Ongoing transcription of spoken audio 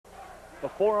the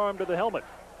forearm to the helmet.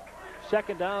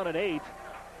 2nd down and 8.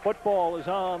 Football is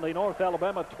on the North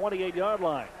Alabama 28-yard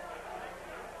line.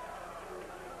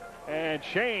 And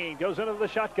Shane goes into the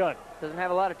shotgun. Doesn't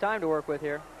have a lot of time to work with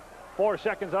here. 4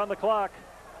 seconds on the clock.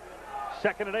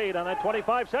 2nd and 8 on that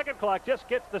 25-second clock. Just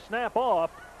gets the snap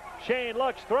off. Shane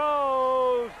looks,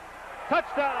 throws.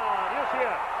 Touchdown,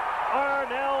 UCF.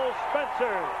 Arnell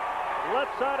Spencer.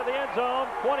 Left side of the end zone.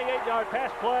 28-yard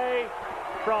pass play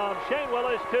from Shane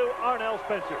Willis to Arnell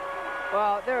Spencer.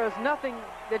 Well, there is nothing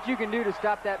that you can do to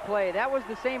stop that play. That was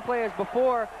the same play as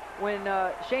before when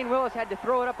Shane Willis had to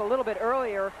throw it up a little bit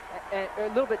earlier, a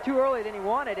little bit too early than he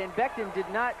wanted, and Becton did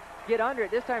not get under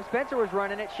it. This time Spencer was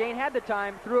running it. Shane had the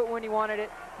time, threw it when he wanted it.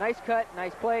 Nice cut,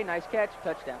 nice play, nice catch,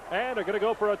 touchdown. And they're going to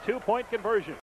go for a 2-point conversion.